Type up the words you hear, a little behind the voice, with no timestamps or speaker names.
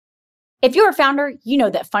If you're a founder, you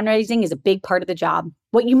know that fundraising is a big part of the job.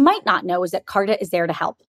 What you might not know is that Carta is there to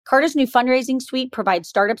help. Carta's new fundraising suite provides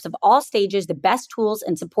startups of all stages the best tools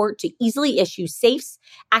and support to easily issue safes,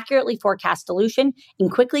 accurately forecast dilution,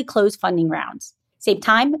 and quickly close funding rounds. Save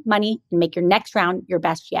time, money, and make your next round your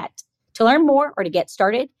best yet. To learn more or to get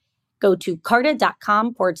started, go to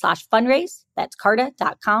carta.com/fundraise. That's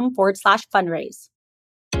carta.com/fundraise.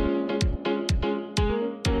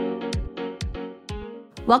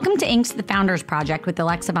 Welcome to Inc.'s The Founders Project with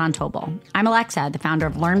Alexa Von Tobel. I'm Alexa, the founder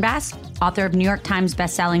of LearnVest, author of New York Times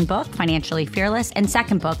bestselling book, Financially Fearless, and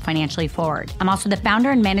second book, Financially Forward. I'm also the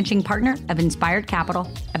founder and managing partner of Inspired Capital,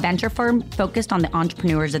 a venture firm focused on the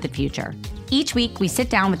entrepreneurs of the future. Each week, we sit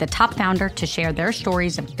down with a top founder to share their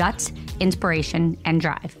stories of guts, inspiration, and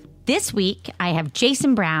drive. This week, I have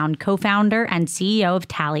Jason Brown, co-founder and CEO of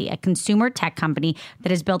Tally, a consumer tech company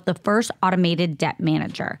that has built the first automated debt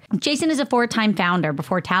manager. Jason is a four-time founder.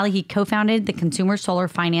 Before Tally, he co-founded the consumer solar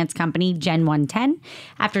finance company Gen 110.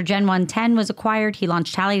 After Gen 110 was acquired, he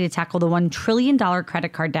launched Tally to tackle the $1 trillion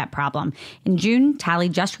credit card debt problem. In June, Tally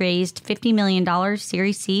just raised $50 million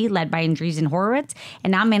Series C, led by Andreessen Horowitz,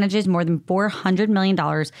 and now manages more than $400 million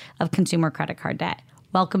of consumer credit card debt.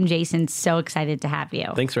 Welcome, Jason. So excited to have you.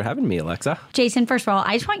 Thanks for having me, Alexa. Jason, first of all,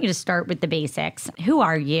 I just want you to start with the basics. Who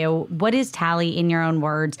are you? What is Tally in your own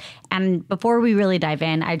words? And before we really dive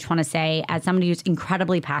in, I just want to say, as somebody who's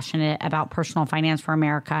incredibly passionate about personal finance for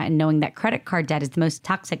America and knowing that credit card debt is the most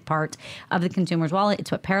toxic part of the consumer's wallet,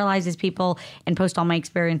 it's what paralyzes people. And post all my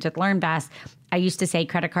experience with LearnVest, I used to say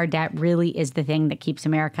credit card debt really is the thing that keeps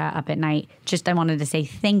America up at night. I wanted to say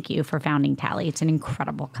thank you for founding Tally. It's an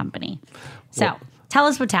incredible company. Tell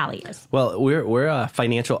us what Tally is. Well, we're a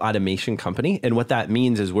financial automation company, and what that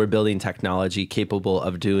means is we're building technology capable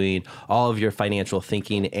of doing all of your financial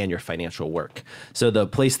thinking and your financial work. So the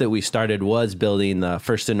place that we started was building the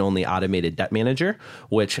first and only automated debt manager,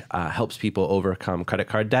 which helps people overcome credit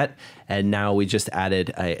card debt. And now we just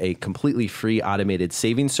added a completely free automated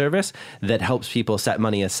savings service that helps people set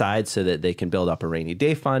money aside so that they can build up a rainy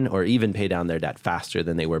day fund or even pay down their debt faster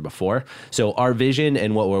than they were before. So our vision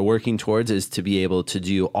and what we're working towards is to be able to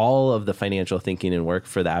do all of the financial thinking and work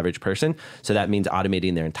for the average person. So that means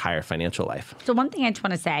automating their entire financial life. So one thing I just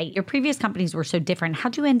want to say, your previous companies were so different.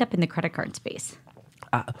 How'd you end up in the credit card space?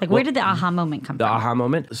 Where did the aha moment come from? The aha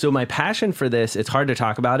moment? So my passion for this, it's hard to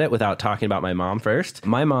talk about it without talking about my mom first.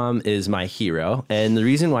 My mom is my hero. And the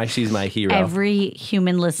reason why she's my hero... Every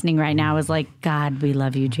human listening right now is like, God, we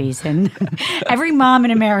love you, Jason. Every mom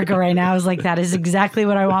in America right now is like, that is exactly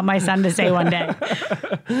what I want my son to say one day.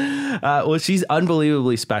 Well, she's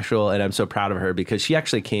unbelievably special, and I'm so proud of her because she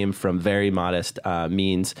actually came from very modest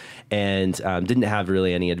means and didn't have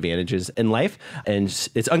really any advantages in life. And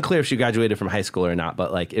it's unclear if she graduated from high school or not,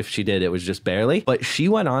 but like if she did, it was just barely. But she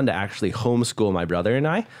went on to actually homeschool my brother and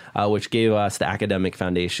I, which gave us the academic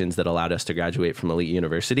foundations that allowed us to graduate from elite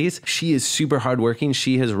universities. She is super hardworking.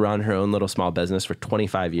 She has run her own little small business for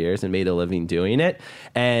 25 years and made a living doing it.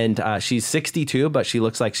 And she's 62, but she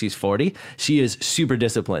looks like she's 40. She is super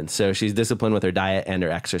disciplined. So she's disciplined with her diet and her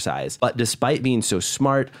exercise. But despite being so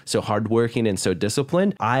smart, so hardworking, and so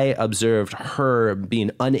disciplined, I observed her being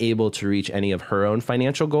unable to reach any of her own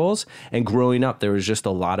financial goals. And growing up, there was just a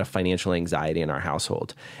lot of financial anxiety in our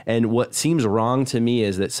household. And what seems wrong to me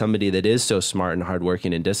is that somebody that is so smart and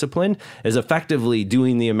hardworking and disciplined is effectively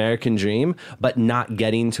doing the American dream, but not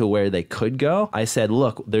getting to where they could go. I said,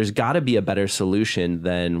 look, there's got to be a better solution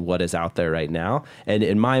than what is out there right now. And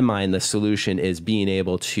in my mind, the solution is being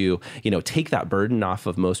able to, take that burden off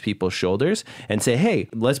of most people's shoulders and say, hey,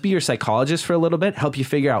 let's be your psychologist for a little bit, help you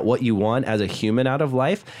figure out what you want as a human out of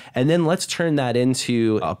life. And then let's turn that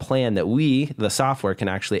into a plan that we, the software, can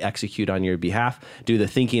actually execute on your behalf, do the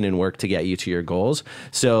thinking and work to get you to your goals.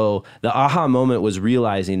 So the aha moment was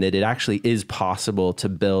realizing that it actually is possible to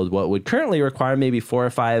build what would currently require maybe 4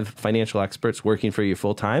 or 5 financial experts working for you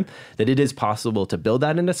full time, that it is possible to build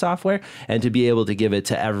that into software and to be able to give it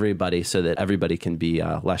to everybody so that everybody can be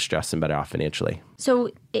less stressed and better off financially. So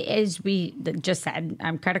as we just said,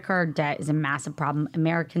 credit card debt is a massive problem.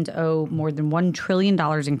 Americans owe more than $1 trillion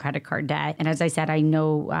in credit card debt. And as I said, I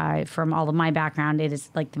know from all of my background, it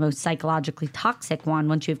is like the most psychologically toxic one.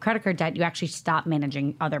 Once you have credit card debt, you actually stop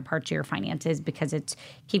managing other parts of your finances because it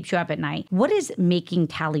keeps you up at night. What is making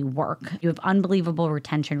Tally work? You have unbelievable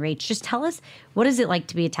retention rates. Just tell us, what is it like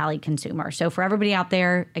to be a Tally consumer? So for everybody out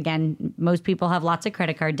there, again, most people have lots of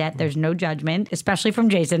credit card debt. There's no judgment, especially from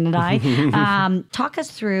Jason and I. Talk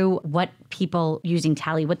us through what people using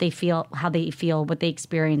Tally, what they feel, how they feel, what they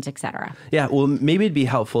experience, et cetera. Yeah, well, maybe it'd be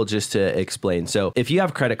helpful just to explain. So if you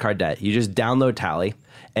have credit card debt, you just download Tally.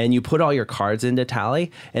 and you put all your cards into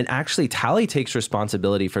Tally, and actually Tally takes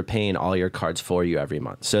responsibility for paying all your cards for you every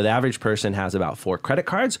month. So the average person has about 4 credit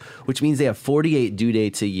cards, which means they have 48 due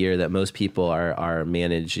dates a year that most people are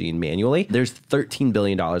managing manually. There's $13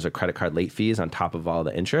 billion of credit card late fees on top of all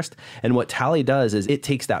the interest. And what Tally does is it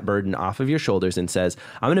takes that burden off of your shoulders and says,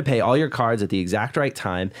 I'm going to pay all your cards at the exact right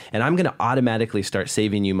time, and I'm going to automatically start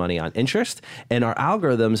saving you money on interest. And our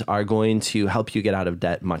algorithms are going to help you get out of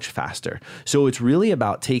debt much faster. So it's really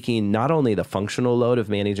about taking not only the functional load of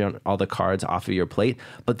managing all the cards off of your plate,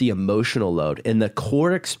 but the emotional load. And the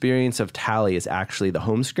core experience of Tally is actually the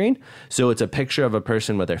home screen. So it's a picture of a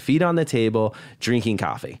person with their feet on the table, drinking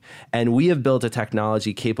coffee. And we have built a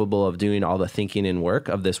technology capable of doing all the thinking and work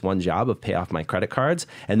of this one job of pay off my credit cards.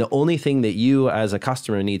 And the only thing that you as a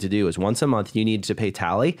customer need to do is once a month, you need to pay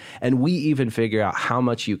Tally. And we even figure out how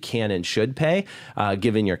much you can and should pay,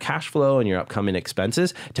 given your cash flow and your upcoming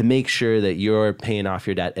expenses, to make sure that you're paying off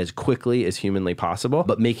your debt as quickly as humanly possible,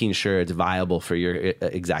 but making sure it's viable for your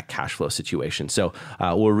exact cash flow situation. So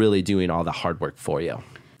we're really doing all the hard work for you.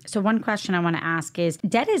 So one question I want to ask is,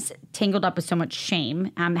 debt is tangled up with so much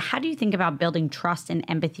shame. How do you think about building trust and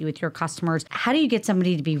empathy with your customers? How do you get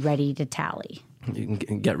somebody to be ready to Tally? You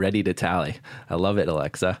can get ready to Tally. I love it,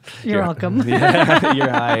 Alexa. You're welcome. Yeah, you're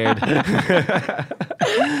hired.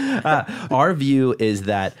 Our view is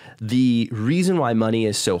that the reason why money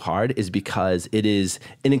is so hard is because it is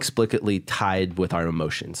inexplicably tied with our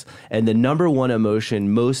emotions. And the number one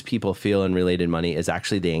emotion most people feel in related money is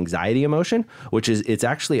actually the anxiety emotion, which is, it's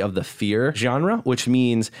actually of the fear genre, which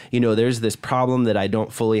means, there's this problem that I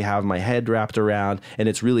don't fully have my head wrapped around, and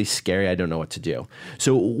it's really scary. I don't know what to do.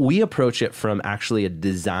 So we approach it from actually a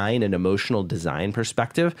design and emotional design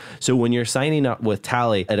perspective. So when you're signing up with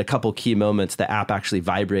Tally, at a couple key moments, the app actually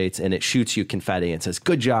vibrates and it shoots you confetti and says,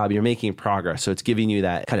 good job, you're making progress. So it's giving you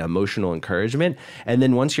that kind of emotional encouragement. And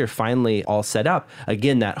then once you're finally all set up,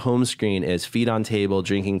 again, that home screen is feet on table,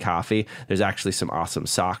 drinking coffee. There's actually some awesome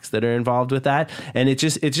socks that are involved with that. And it's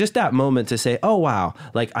just that moment to say, oh, wow,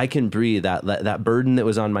 like I can breathe. That burden that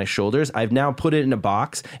was on my shoulders, I've now put it in a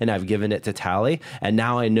box and I've given it to Tally. And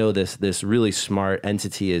now I know this really smart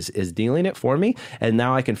entity is dealing it for me. And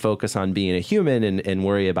now I can focus on being a human and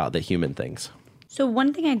worry about the human things. So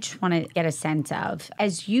one thing I just want to get a sense of,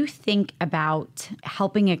 as you think about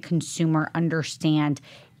helping a consumer understand,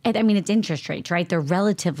 it's interest rates, right? They're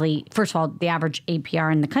relatively, first of all, the average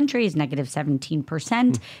APR in the country is negative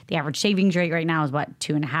 17%. The average savings rate right now is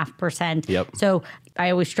 2.5%. Yep. So I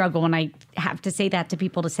always struggle when I have to say that to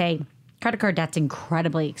people, to say credit card debt's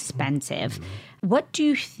incredibly expensive. What do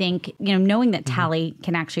you think, knowing that Tally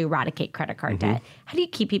can actually eradicate credit card debt, how do you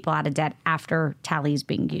keep people out of debt after Tally is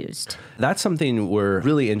being used? That's something we're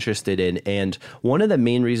really interested in. And one of the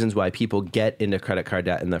main reasons why people get into credit card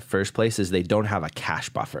debt in the first place is they don't have a cash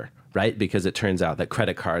buffer, right? Because it turns out that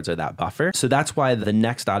credit cards are that buffer. So that's why the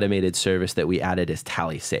next automated service that we added is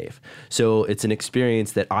Tally Save. So it's an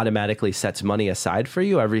experience that automatically sets money aside for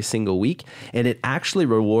you every single week. And it actually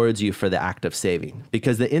rewards you for the act of saving.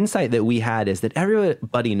 Because the insight that we had is that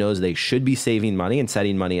everybody knows they should be saving money and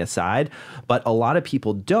setting money aside, but a lot of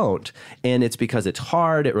people don't. And it's because it's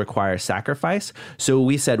hard, it requires sacrifice. So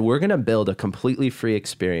we said, we're going to build a completely free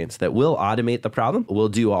experience that will automate the problem. We'll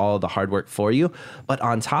do all the hard work for you. But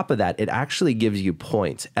on top of that, it actually gives you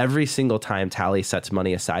points every single time Tally sets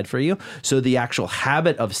money aside for you. So the actual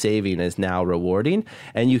habit of saving is now rewarding.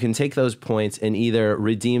 And you can take those points and either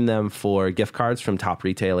redeem them for gift cards from top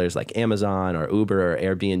retailers like Amazon or Uber or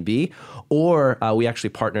Airbnb, or we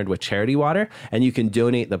actually partnered with Charity Water, and you can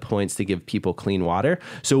donate the points to give people clean water.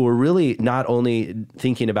 So we're really not only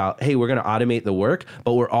thinking about, hey, we're going to automate the work,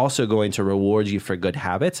 but we're also going to reward you for good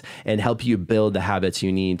habits and help you build the habits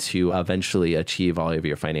you need to eventually achieve all of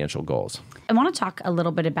your financial goals. I want to talk a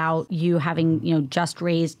little bit about you having, just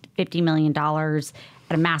raised $50 million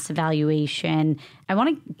at a massive valuation. I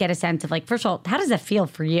want to get a sense of, first of all, how does that feel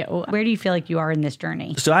for you? Where do you feel like you are in this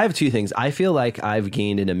journey? So I have two things. I feel like I've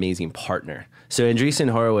gained an amazing partner. So Andreessen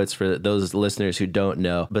Horowitz, for those listeners who don't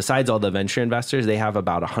know, besides all the venture investors, they have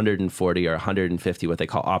about 140 or 150 what they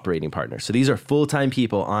call operating partners. So these are full-time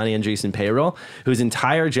people on Andreessen payroll whose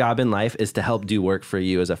entire job in life is to help do work for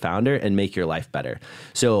you as a founder and make your life better.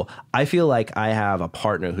 So I feel like I have a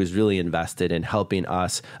partner who's really invested in helping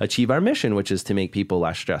us achieve our mission, which is to make people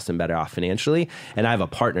less stressed and better off financially. And I have a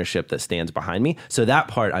partnership that stands behind me. So that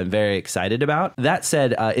part I'm very excited about. That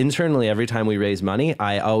said, internally, every time we raise money,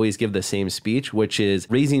 I always give the same speech, speech, which is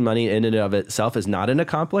raising money in and of itself is not an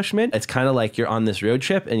accomplishment. It's kind of like you're on this road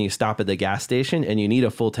trip and you stop at the gas station and you need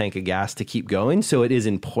a full tank of gas to keep going. So it is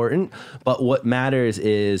important. But what matters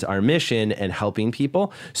is our mission and helping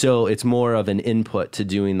people. So it's more of an input to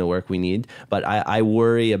doing the work we need. But I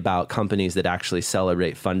worry about companies that actually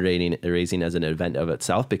celebrate fundraising as an event of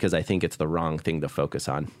itself, because I think it's the wrong thing to focus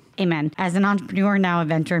on. Amen. As an entrepreneur, now a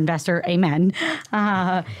venture investor, amen.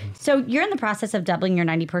 So you're in the process of doubling your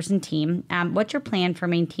 90-person team. What's your plan for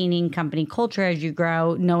maintaining company culture as you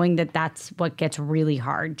grow, knowing that that's what gets really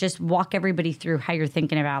hard? Just walk everybody through how you're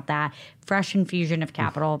thinking about that. Fresh infusion of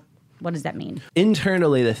capital. What does that mean?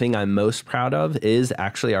 Internally, the thing I'm most proud of is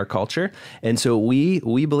actually our culture. And so we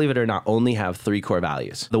believe it or not, only have 3 core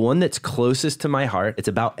values. The one that's closest to my heart, it's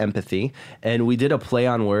about empathy. And we did a play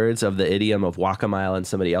on words of the idiom of walk a mile in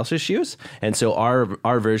somebody else's shoes. And so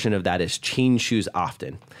our version of that is change shoes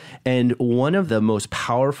often. And one of the most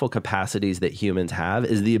powerful capacities that humans have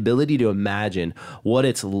is the ability to imagine what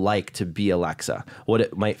it's like to be Alexa, what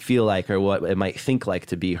it might feel like or what it might think like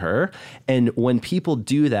to be her. And when people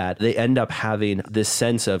do that, they end up having this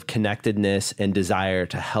sense of connectedness and desire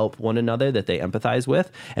to help one another that they empathize with.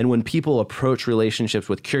 And when people approach relationships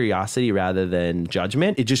with curiosity rather than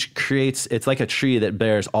judgment, it just creates, it's like a tree that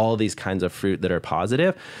bears all these kinds of fruit that are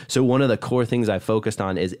positive. So one of the core things I focused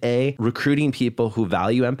on is recruiting people who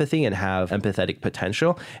value empathy and have empathetic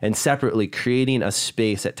potential, and separately creating a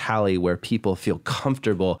space at Tally where people feel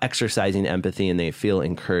comfortable exercising empathy and they feel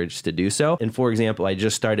encouraged to do so. And for example, I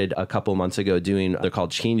just started a couple months ago they're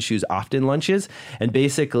called Change Shoes Often lunches. And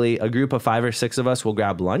basically a group of 5 or 6 of us will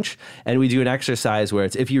grab lunch and we do an exercise where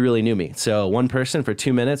it's if you really knew me. So one person for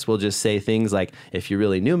 2 minutes will just say things like, if you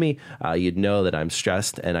really knew me, you'd know that I'm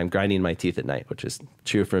stressed and I'm grinding my teeth at night, which is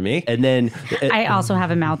true for me. And then I also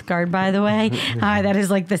have a mouth guard, by the way. That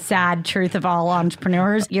is like the sad truth of all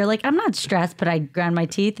entrepreneurs. You're like, I'm not stressed, but I grind my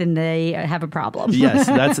teeth and they have a problem. Yes,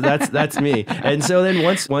 that's me. And so then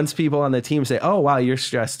once people on the team say, oh, wow, you're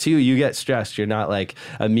stressed too, you get stressed, you're not like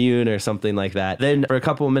immune or something like that. Then for a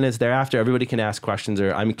couple of minutes thereafter, everybody can ask questions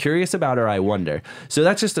or I'm curious about or I wonder. So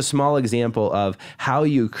that's just a small example of how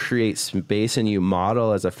you create space and you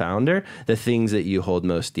model as a founder the things that you hold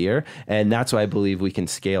most dear. And that's why I believe we can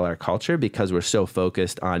scale our culture, because we're so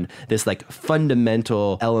focused on this like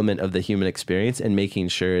fundamental element of the human experience and making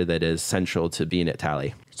sure that is central to being at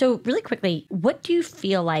Tally. So really quickly, what do you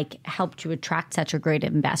feel like helped you attract such a great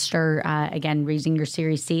investor? Again, raising your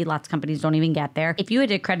Series C, lots of companies don't even get there. If you had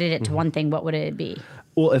to credit it to one thing, what would it be?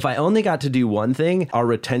 Well, if I only got to do one thing, our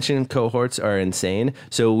retention cohorts are insane.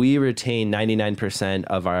 So we retain 99%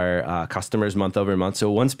 of our customers month over month.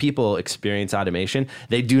 So once people experience automation,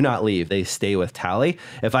 they do not leave. They stay with Tally.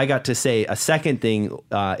 If I got to say a second thing,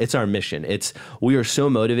 it's our mission. We are so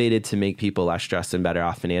motivated to make people less stressed and better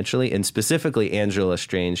off financially. And specifically, Angela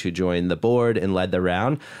Strange, who joined the board and led the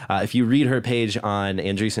round. If you read her page on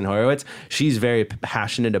Andreessen Horowitz, she's very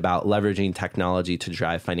passionate about leveraging technology to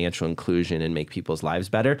drive financial inclusion and make people's lives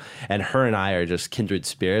better. And her and I are just kindred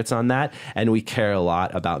spirits on that. And we care a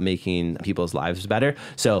lot about making people's lives better.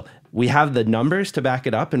 So we have the numbers to back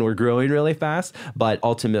it up and we're growing really fast. But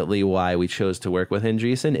ultimately why we chose to work with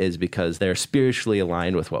Andreessen is because they're spiritually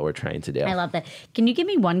aligned with what we're trying to do. I love that. Can you give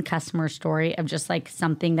me one customer story of just like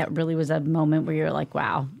something that really was a moment where you're like,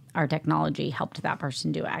 wow, our technology helped that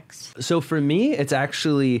person do X? So for me,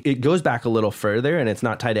 it goes back a little further and it's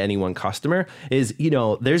not tied to any one customer.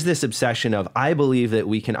 There's this obsession of, I believe that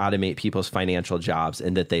we can automate people's financial jobs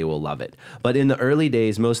and that they will love it. But in the early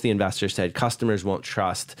days, most of the investors said customers won't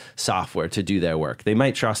trust software to do their work. They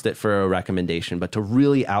might trust it for a recommendation, but to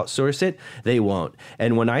really outsource it, they won't.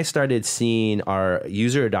 And when I started seeing our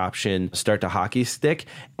user adoption start to hockey stick,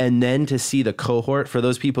 and then to see the cohort, for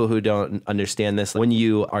those people who don't understand this, when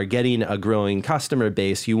you are getting a growing customer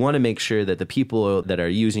base, you want to make sure that the people that are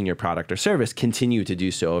using your product or service continue to do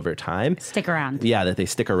so over time. Stick around. Yeah, that they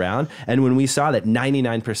stick around. And when we saw that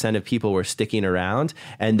 99% of people were sticking around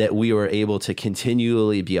and that we were able to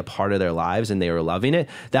continually be a part of their lives and they were loving it,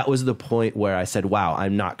 that was the point where I said, wow,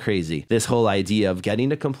 I'm not crazy. This whole idea of getting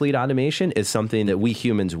to complete automation is something that we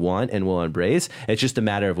humans want and will embrace. It's just a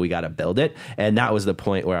matter of we got to build it. And that was the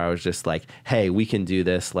point where I was just like, hey, we can do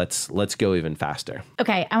this. Let's go even faster.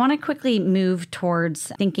 Okay, I want to quickly move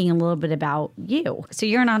towards thinking a little bit about you. So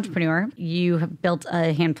you're an entrepreneur. You have built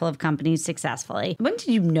a handful of companies successfully. When did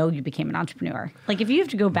you know you became an entrepreneur? Like if you have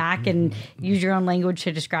to go back and use your own language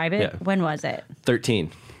to describe it, When was it?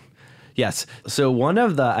 13. Yes. So one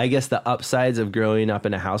of the, I guess, the upsides of growing up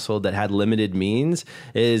in a household that had limited means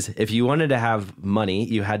is if you wanted to have money,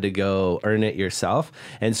 you had to go earn it yourself.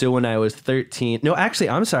 And so when I was 13, no, actually,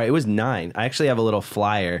 I'm sorry, it was 9. I actually have a little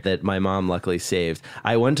flyer that my mom luckily saved.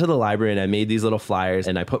 I went to the library and I made these little flyers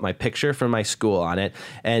and I put my picture from my school on it.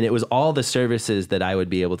 And it was all the services that I would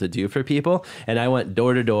be able to do for people. And I went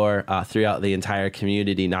door to door throughout the entire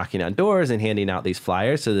community, knocking on doors and handing out these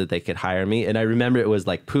flyers so that they could hire me. And I remember it was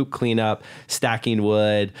like poop cleanup, stacking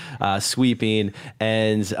wood, sweeping.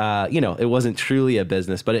 And, it wasn't truly a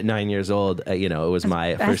business, but at 9 years old, it was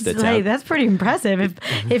my first attempt. That's pretty impressive.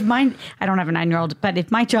 If mine, I don't have a 9-year-old, but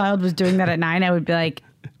if my child was doing that at 9, I would be like,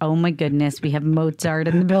 oh my goodness, we have Mozart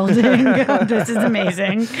in the building. This is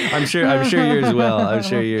amazing. I'm sure yours will.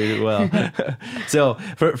 So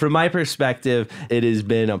from my perspective, it has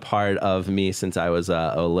been a part of me since I was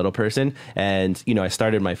a little person. And, I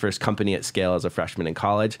started my first company at scale as a freshman in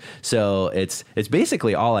college. So it's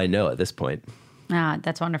basically all I know at this point. Ah,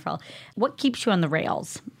 that's wonderful. What keeps you on the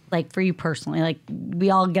rails? Like for you personally, like we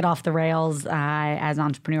all get off the rails as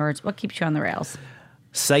entrepreneurs. What keeps you on the rails?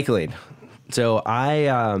 Cycling. So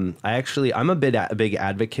I'm a big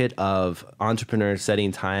advocate of entrepreneurs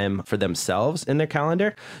setting time for themselves in their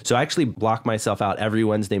calendar. So I actually block myself out every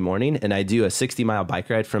Wednesday morning and I do a 60-mile bike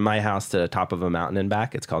ride from my house to the top of a mountain and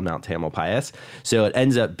back. It's called Mount Tamalpais. So it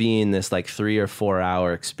ends up being this like 3 or 4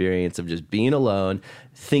 hour experience of just being alone,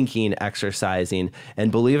 thinking, exercising.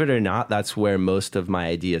 And believe it or not, that's where most of my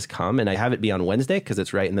ideas come. And I have it be on Wednesday because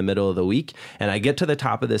it's right in the middle of the week. And I get to the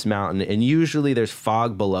top of this mountain and usually there's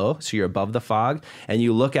fog below. So you're above the fog and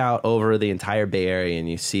you look out over the entire Bay Area and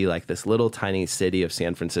you see like this little tiny city of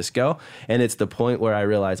San Francisco. And it's the point where I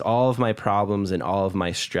realize all of my problems and all of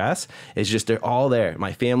my stress is just, they're all there.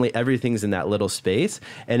 My family, everything's in that little space.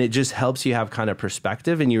 And it just helps you have kind of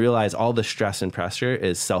perspective and you realize all the stress and pressure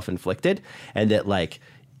is self-inflicted and that like,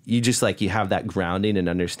 you have that grounding and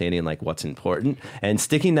understanding like what's important. And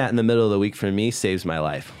sticking that in the middle of the week for me saves my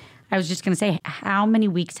life. I was just going to say, how many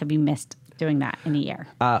weeks have you missed doing that in a year?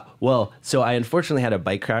 So I unfortunately had a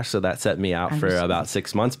bike crash, so that set me out for about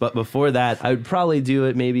 6 months. But before that, I would probably do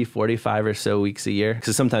it maybe 45 or so weeks a year.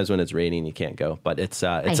 Because sometimes when it's raining, you can't go. But it's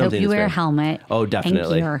something. I hope you wear a helmet. Oh,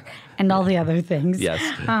 definitely. And all the other things. Yes.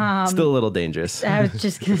 Still a little dangerous. I was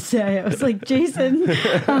just going to say, I was like, Jason.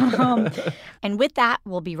 And with that,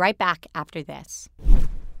 we'll be right back after this.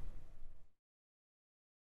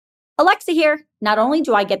 Alexa here. Not only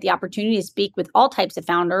do I get the opportunity to speak with all types of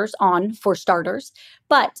founders on For Starters,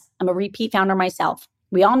 but I'm a repeat founder myself.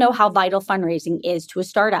 We all know how vital fundraising is to a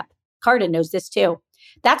startup. Carta knows this too.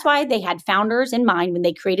 That's why they had founders in mind when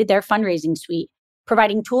they created their fundraising suite,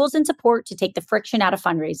 providing tools and support to take the friction out of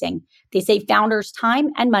fundraising. They save founders time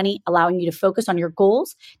and money, allowing you to focus on your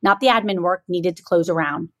goals, not the admin work needed to close a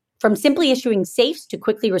round. From simply issuing safes to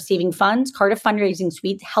quickly receiving funds, Carta Fundraising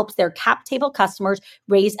Suite helps their cap table customers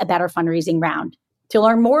raise a better fundraising round. To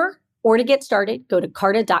learn more or to get started, go to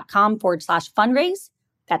carta.com/fundraise.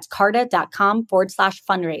 That's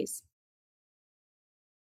carta.com/fundraise.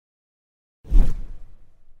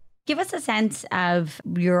 Give us a sense of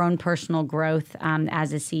your own personal growth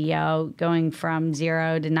as a CEO, going from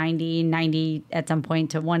 0 to 90 at some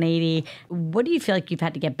point to 180. What do you feel like you've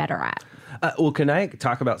had to get better at? Can I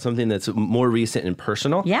talk about something that's more recent and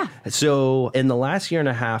personal? Yeah. So in the last year and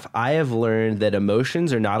a half, I have learned that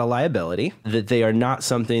emotions are not a liability, that they are not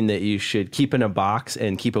something that you should keep in a box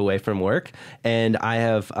and keep away from work. And I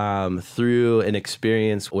have, through an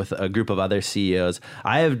experience with a group of other CEOs,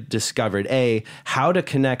 I have discovered, how to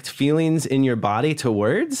connect feelings in your body to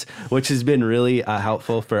words, which has been really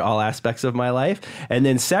helpful for all aspects of my life. And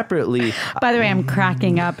then separately... By the way, I'm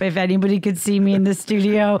cracking up. If anybody could see me in the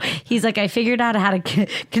studio, he's like, I figured out how to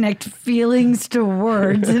connect feelings to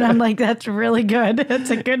words, and I'm like, that's really good.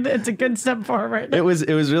 It's a good step forward. It was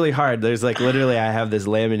really hard. There's like literally, I have this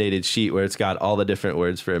laminated sheet where it's got all the different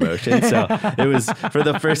words for emotion. So it was for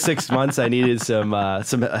the first 6 months, I needed some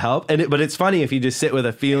help. But it's funny if you just sit with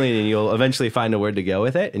a feeling and you'll eventually find a word to go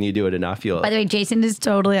with it, and you do it enough, you'll. By the way, Jason is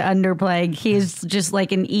totally underplaying. He's just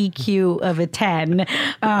like an EQ of a 10.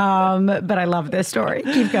 But I love this story.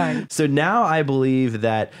 Keep going. So now I believe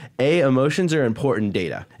that emotions are important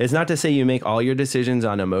data. It's not to say you make all your decisions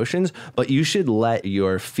on emotions, but you should let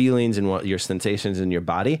your feelings and what your sensations in your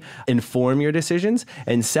body inform your decisions.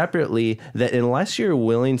 And separately, that unless you're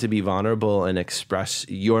willing to be vulnerable and express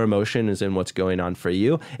your emotions and what's going on for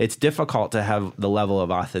you, it's difficult to have the level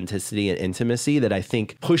of authenticity and intimacy that I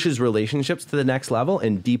think pushes relationships to the next level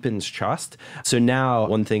and deepens trust. So now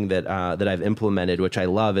one thing that I've implemented, which I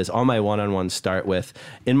love, is all my one-on-ones start with,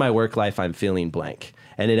 in my work life, I'm feeling blank.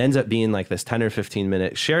 And it ends up being like this 10 or 15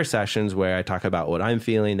 minute share sessions where I talk about what I'm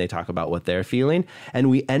feeling, they talk about what they're feeling.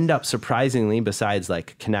 And we end up surprisingly, besides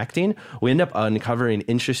like connecting, we end up uncovering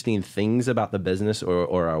interesting things about the business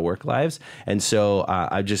or our work lives. And so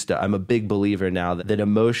I'm a big believer now that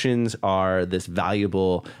emotions are this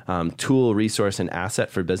valuable tool, resource, and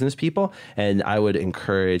asset for business people. And I would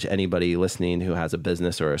encourage anybody listening who has a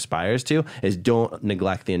business or aspires to is don't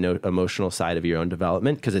neglect the emotional side of your own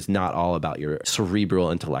development, because it's not all about your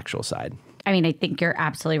cerebral intellectual side. I mean, I think you're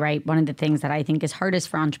absolutely right. One of the things that I think is hardest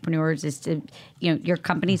for entrepreneurs is to, your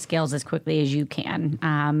company scales as quickly as you can.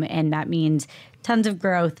 And that means tons of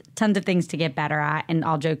growth, tons of things to get better at. And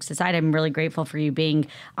all jokes aside, I'm really grateful for you being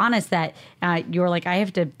honest that you were like, I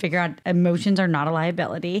have to figure out emotions are not a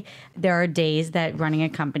liability. There are days that running a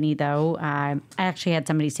company, though, I actually had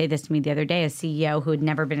somebody say this to me the other day, a CEO who had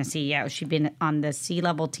never been a CEO. She'd been on the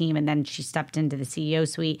C-level team and then she stepped into the CEO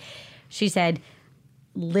suite. She said,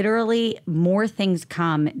 literally more things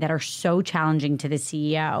come that are so challenging to the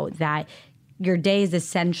CEO that your day is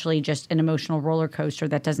essentially just an emotional roller coaster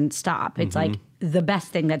that doesn't stop. It's like the best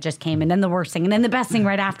thing that just came and then the worst thing and then the best thing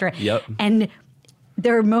right after it. Yep. And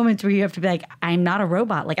there are moments where you have to be like, I'm not a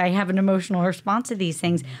robot. Like I have an emotional response to these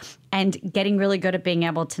things. And getting really good at being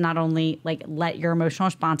able to not only like let your emotional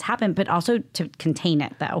response happen, but also to contain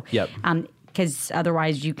it though. Yep. Because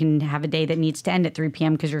otherwise you can have a day that needs to end at 3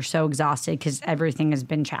 p.m. because you're so exhausted because everything has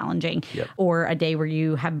been challenging. Yep. Or a day where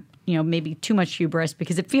you have, maybe too much hubris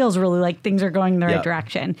because it feels really like things are going in the right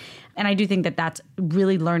direction. And I do think that that's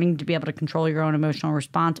really learning to be able to control your own emotional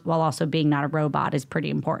response while also being not a robot is pretty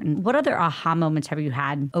important. What other aha moments have you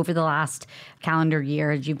had over the last calendar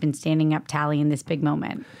year as you've been standing up Tally in this big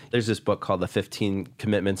moment? There's this book called The 15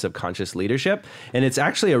 Commitments of Conscious Leadership. And it's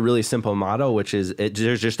actually a really simple motto, which is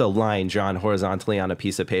there's just a line drawn horizontally on a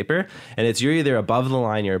piece of paper. And it's you're either above the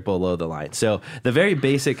line or below the line. So the very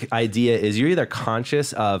basic idea is you're either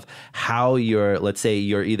conscious of how let's say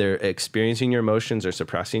you're either experiencing your emotions or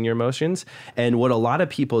suppressing your emotions. And what a lot of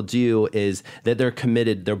people do is that they're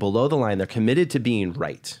below the line, they're committed to being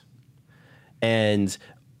right. And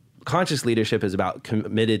conscious leadership is about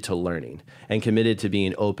committed to learning and committed to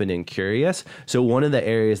being open and curious. So one of the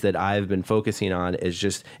areas that I've been focusing on is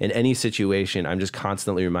just in any situation, I'm just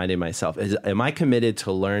constantly reminding myself, am I committed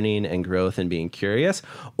to learning and growth and being curious?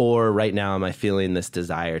 Or right now, am I feeling this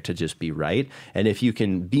desire to just be right? And if you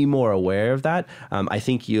can be more aware of that, I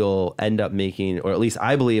think you'll end up making, or at least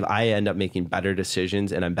I believe I end up making better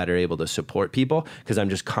decisions and I'm better able to support people because I'm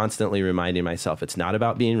just constantly reminding myself it's not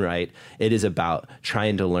about being right. It is about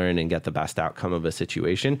trying to learn and get the best outcome of a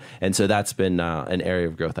situation. And so that's been an area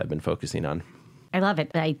of growth I've been focusing on. I love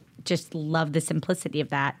it. I just love the simplicity of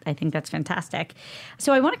that. I think that's fantastic.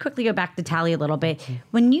 So I want to quickly go back to Tally a little bit.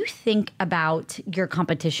 When you think about your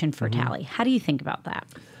competition for Tally, how do you think about that?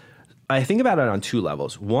 I think about it on two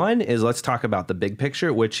levels. One is let's talk about the big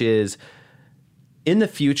picture, which is in the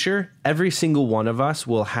future, every single one of us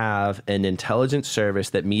will have an intelligent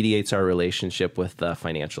service that mediates our relationship with the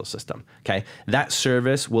financial system, okay? That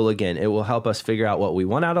service will, again, it will help us figure out what we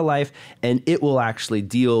want out of life, and it will actually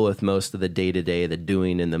deal with most of the day-to-day, the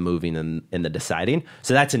doing and the moving and the deciding.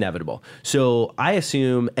 So that's inevitable. So I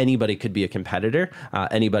assume anybody could be a competitor,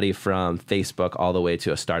 anybody from Facebook all the way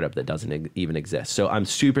to a startup that doesn't even exist. So I'm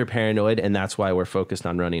super paranoid, and that's why we're focused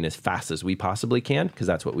on running as fast as we possibly can, because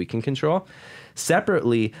that's what we can control.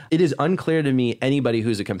 Separately, it is unclear to me anybody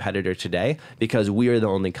who's a competitor today because we are the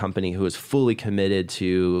only company who is fully committed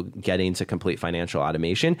to getting to complete financial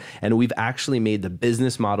automation. And we've actually made the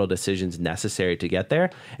business model decisions necessary to get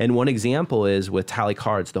there. And one example is with Tally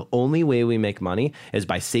Cards, the only way we make money is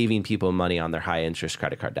by saving people money on their high interest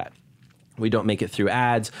credit card debt. We don't make it through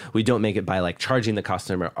ads. We don't make it by like charging the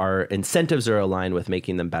customer. Our incentives are aligned with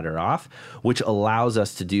making them better off, which allows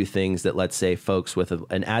us to do things that, let's say, folks with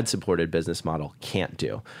an ad-supported business model can't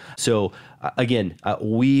do. So again,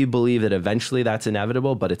 we believe that eventually that's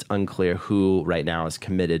inevitable, but it's unclear who right now is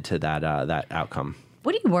committed to that outcome.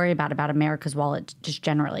 What do you worry about America's wallet just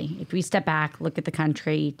generally? If we step back, look at the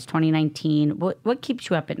country, it's 2019, what keeps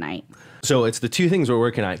you up at night? So it's the two things we're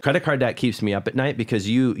working on. Credit card debt keeps me up at night because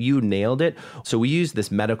you nailed it. So we use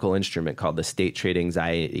this medical instrument called the State Trade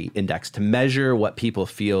Anxiety Index to measure what people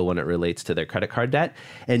feel when it relates to their credit card debt.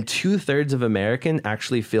 And 2/3 of Americans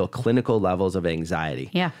actually feel clinical levels of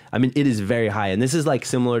anxiety. Yeah. I mean, it is very high. And this is like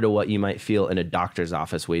similar to what you might feel in a doctor's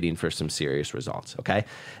office waiting for some serious results, okay?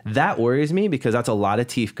 That worries me because that's a lot of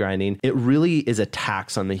teeth grinding. It really is a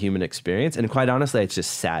tax on the human experience. And quite honestly, it's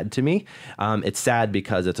just sad to me. It's sad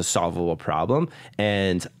because it's a solvable problem.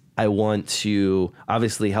 And I want to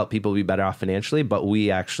obviously help people be better off financially, but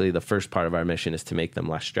we actually, the first part of our mission is to make them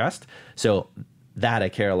less stressed. So that I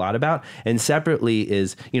care a lot about. And separately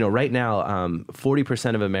is, right now,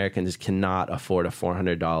 40% of Americans cannot afford a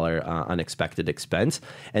 $400 unexpected expense.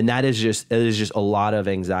 And it is just a lot of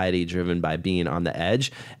anxiety driven by being on the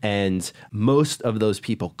edge. And most of those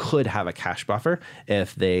people could have a cash buffer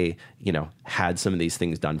if they, had some of these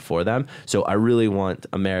things done for them. So I really want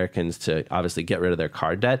Americans to obviously get rid of their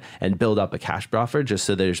card debt and build up a cash buffer just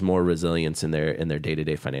so there's more resilience in their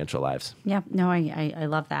day-to-day financial lives. Yeah, no, I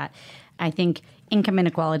love that. I think income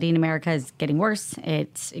inequality in America is getting worse.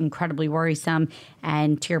 It's incredibly worrisome.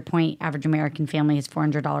 And to your point, average American family has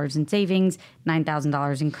 $400 in savings,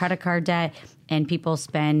 $9,000 in credit card debt, and people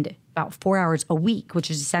spend about 4 hours a week, which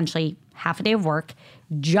is essentially half a day of work,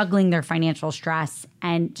 juggling their financial stress.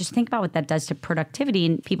 And just think about what that does to productivity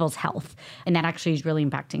and people's health. And that actually is really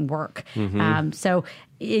impacting work. So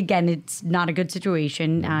again, it's not a good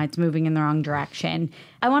situation. It's moving in the wrong direction.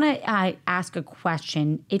 I want to ask a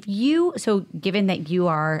question. Given that you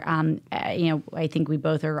are, I think we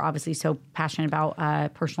both are obviously so passionate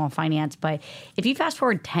about personal finance, but if you fast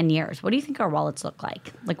forward 10 years, what do you think our wallets look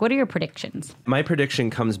like? Like, what are your predictions? My prediction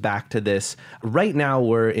comes back to this. Right now,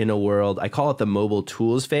 we're in a world, I call it the mobile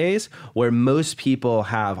tools phase, where most people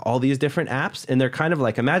have all these different apps, and they're kind of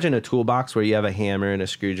like, imagine a toolbox where you have a hammer and a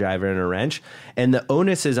screwdriver and a wrench, and the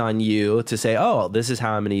onus is on you to say, oh, this is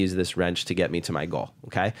how I'm going to use this wrench to get me to my goal,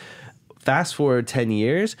 okay? Fast forward 10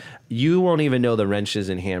 years, you won't even know the wrenches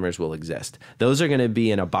and hammers will exist. Those are going to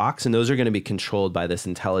be in a box, and those are going to be controlled by this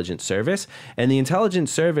intelligent service. And the intelligent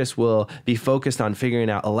service will be focused on figuring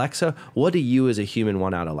out, Alexa, what do you as a human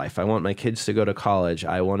want out of life? I want my kids to go to college.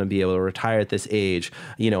 I want to be able to retire at this age.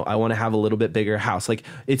 I want to have a little bit bigger house. Like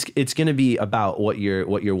it's going to be about what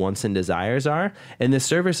your wants and desires are. And this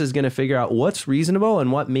service is going to figure out what's reasonable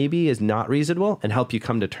and what maybe is not reasonable and help you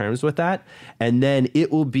come to terms with that. And then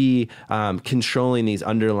it will be controlling these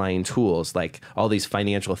underlying tools, like all these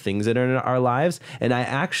financial things that are in our lives. And I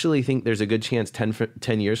actually think there's a good chance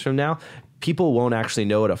 10 years from now, people won't actually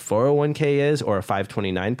know what a 401k is or a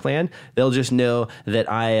 529 plan. They'll just know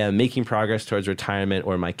that I am making progress towards retirement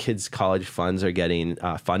or my kids' college funds are getting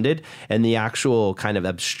funded. And the actual kind of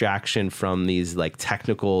abstraction from these like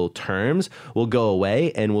technical terms will go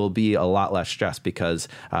away and will be a lot less stressed because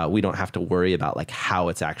we don't have to worry about like how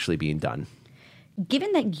it's actually being done.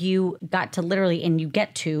 Given that you got to literally, and you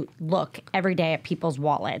get to look every day at people's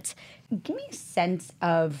wallets, give me a sense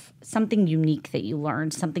of something unique that you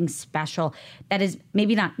learned, something special that is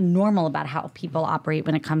maybe not normal about how people operate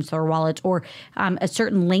when it comes to their wallets, or a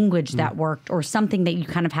certain language that worked, or something that you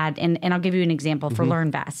kind of had. And I'll give you an example for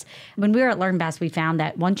LearnVest. When we were at LearnVest, we found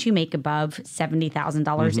that once you make above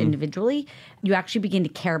 $70,000 individually, you actually begin to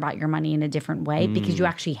care about your money in a different way because you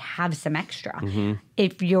actually have some extra.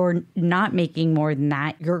 If you're not making more than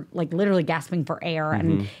that, you're like literally gasping for air.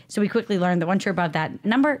 And so we quickly learned that once you're above that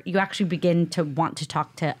number, you actually begin to want to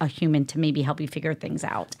talk to a human to maybe help you figure things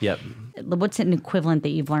out. Yep. What's an equivalent that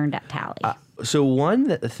you've learned at Tally? So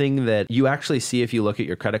one thing that you actually see if you look at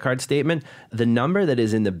your credit card statement, the number that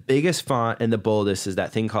is in the biggest font and the boldest is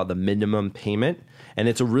that thing called the minimum payment. And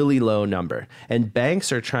it's a really low number. And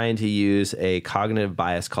banks are trying to use a cognitive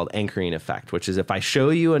bias called anchoring effect, which is if I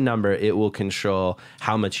show you a number, it will control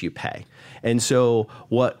how much you pay. And so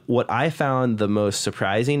what I found the most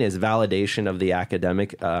surprising is validation of the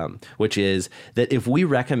academic, which is that if we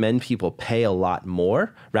recommend people pay a lot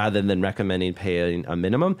more rather than recommending paying a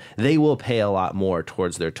minimum, they will pay a lot more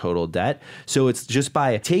towards their total debt. So it's just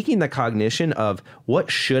by taking the cognition of what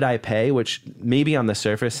should I pay, which maybe on the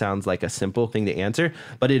surface sounds like a simple thing to answer,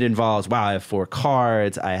 but it involves, wow, I have 4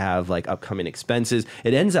 cards, I have like upcoming expenses.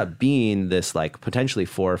 It ends up being this like potentially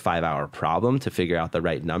 4 or 5 hour problem to figure out the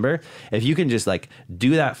right number. If you can just like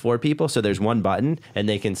do that for people, so there's one button and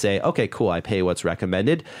they can say, okay, cool, I pay what's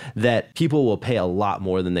recommended, that people will pay a lot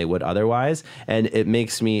more than they would otherwise. And it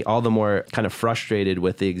makes me all the more kind of frustrated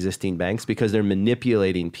with the existing banks because they're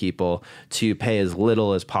manipulating people to pay as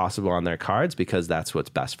little as possible on their cards because that's what's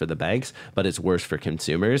best for the banks, but it's worse for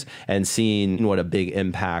consumers. And seeing what a big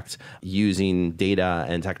impact using data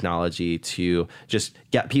and technology to just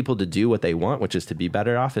get people to do what they want, which is to be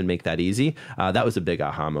better off and make that easy. That was a big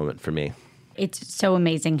aha moment for me. It's so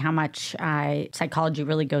amazing how much psychology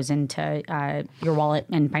really goes into your wallet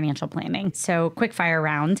and financial planning. So quick fire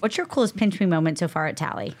round. What's your coolest pinch me moment so far at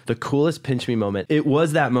Tally? The coolest pinch me moment, it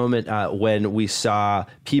was that moment when we saw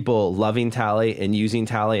people loving Tally and using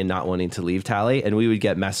Tally and not wanting to leave Tally. And we would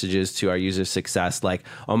get messages to our user success like,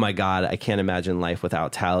 oh my God, I can't imagine life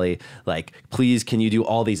without Tally. Like, please, can you do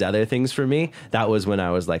all these other things for me? That was when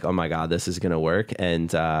I was like, oh my God, this is going to work.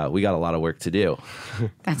 And we got a lot of work to do.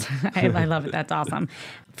 I love it. That's awesome.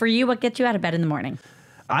 For you, what gets you out of bed in the morning?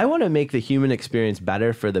 I want to make the human experience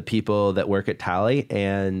better for the people that work at Tally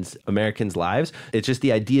and Americans' lives. It's just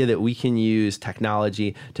the idea that we can use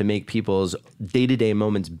technology to make people's day-to-day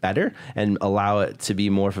moments better and allow it to be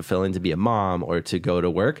more fulfilling to be a mom or to go to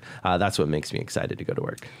work. That's what makes me excited to go to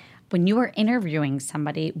work. When you are interviewing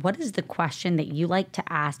somebody, what is the question that you like to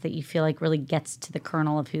ask that you feel like really gets to the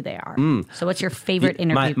kernel of who they are? So what's your favorite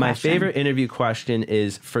interview question? My favorite interview question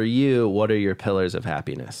is, for you, what are your pillars of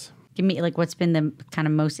happiness? Give me, like, what's been the kind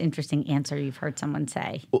of most interesting answer you've heard someone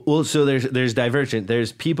say? Well, so there's divergent.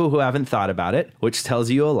 There's people who haven't thought about it, which tells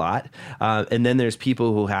you a lot. And then there's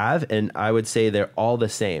people who have, and I would say they're all the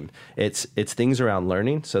same. It's things around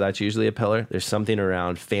learning. So that's usually a pillar. There's something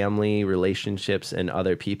around family, relationships, and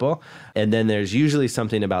other people. And then there's usually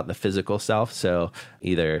something about the physical self. So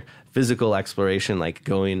either physical exploration, like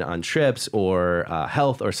going on trips, or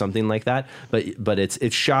health or something like that. But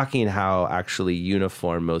it's shocking how actually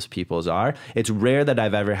uniform most people's are. It's rare that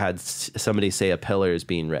I've ever had somebody say a pillar is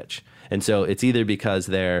being rich. And so it's either because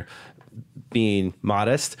they're being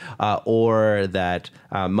modest or that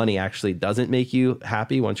money actually doesn't make you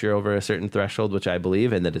happy once you're over a certain threshold, which I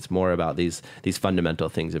believe, and that it's more about these fundamental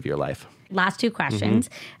things of your life. Last two questions.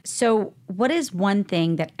 So what is one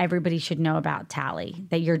thing that everybody should know about Tally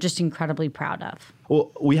that you're just incredibly proud of?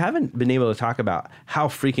 Well, we haven't been able to talk about how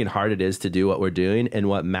freaking hard it is to do what we're doing and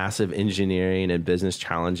what massive engineering and business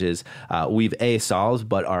challenges we've solved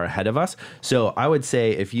but are ahead of us. So I would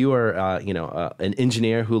say if you are an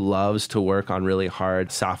engineer who loves to work on really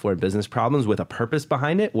hard software business problems with a purpose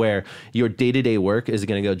behind it, where your day-to-day work is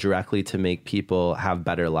going to go directly to make people have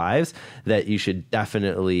better lives, that you should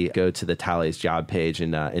definitely go to the Tally's job page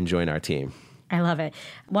and join our team. I love it.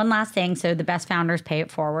 One last thing. So the best founders pay it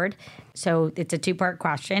forward. So it's a two-part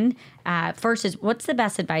question. First is, what's the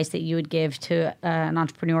best advice that you would give to an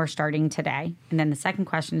entrepreneur starting today? And then the second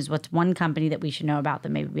question is, what's one company that we should know about that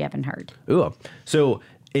maybe we haven't heard? Ooh, so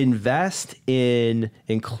invest in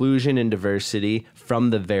inclusion and diversity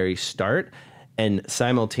from the very start. And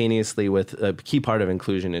simultaneously with a key part of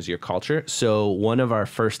inclusion is your culture. So one of our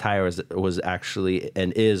first hires was actually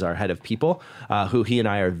and is our head of people, who he and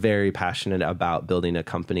I are very passionate about building a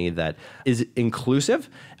company that is inclusive,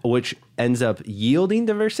 which ends up yielding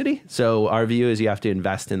diversity. So our view is you have to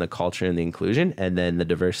invest in the culture and the inclusion, and then the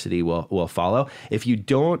diversity will follow. If you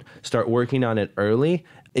don't start working on it early,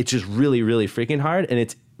 it's just really, really freaking hard. And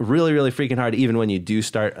it's really, really freaking hard even when you do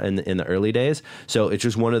start in the early days. So it's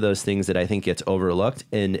just one of those things that I think gets overlooked,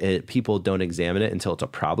 and people don't examine it until it's a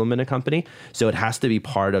problem in a company. So it has to be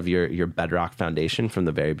part of your bedrock foundation from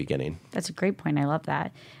the very beginning. That's a great point. I love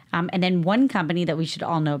that. And then one company that we should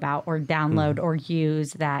all know about or download or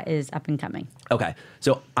use that is up and coming. Okay.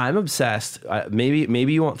 So I'm obsessed.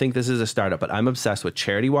 Maybe you won't think this is a startup, but I'm obsessed with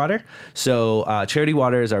Charity Water. So Charity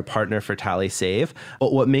Water is our partner for Tally Save.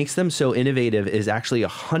 But what makes them so innovative is actually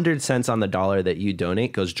 100 cents on the dollar that you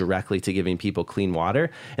donate goes directly to giving people clean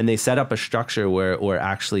water. And they set up a structure where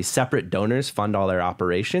actually separate donors fund all their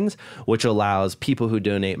operations, which allows people who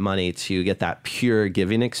donate money to get that pure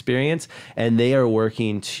giving experience. And they are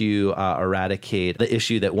working to eradicate the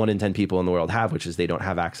issue that 1 in 10 people in the world have, which is they don't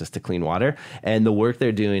have access to clean water. And the work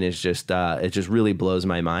they're doing is just, it just really blows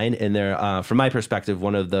my mind. And they're, from my perspective,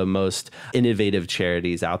 one of the most innovative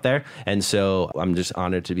charities out there. And so I'm just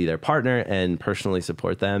honored to be their partner and personally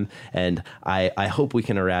support them. And I hope we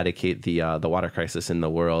can eradicate the water crisis in the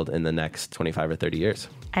world in the next 25 or 30 years.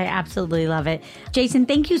 I absolutely love it. Jason,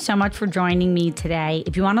 thank you so much for joining me today.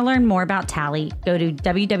 If you want to learn more about Tally, go to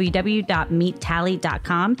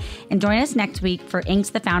www.meettally.com and join us next week for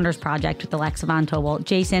Inc.'s The Founders Project with Alexa Von Tobel.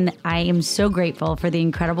 Jason, I am so grateful for the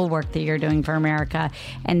incredible work that you're doing for America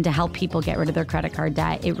and to help people get rid of their credit card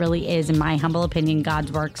debt. It really is, in my humble opinion,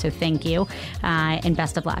 God's work. So thank you and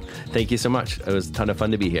best of luck. Thank you so much. It was a ton of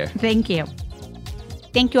fun to be here. Thank you.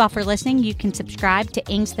 Thank you all for listening. You can subscribe to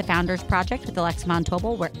Inc.'s The Founders Project with Alexa Von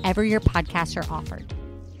Tobel wherever your podcasts are offered.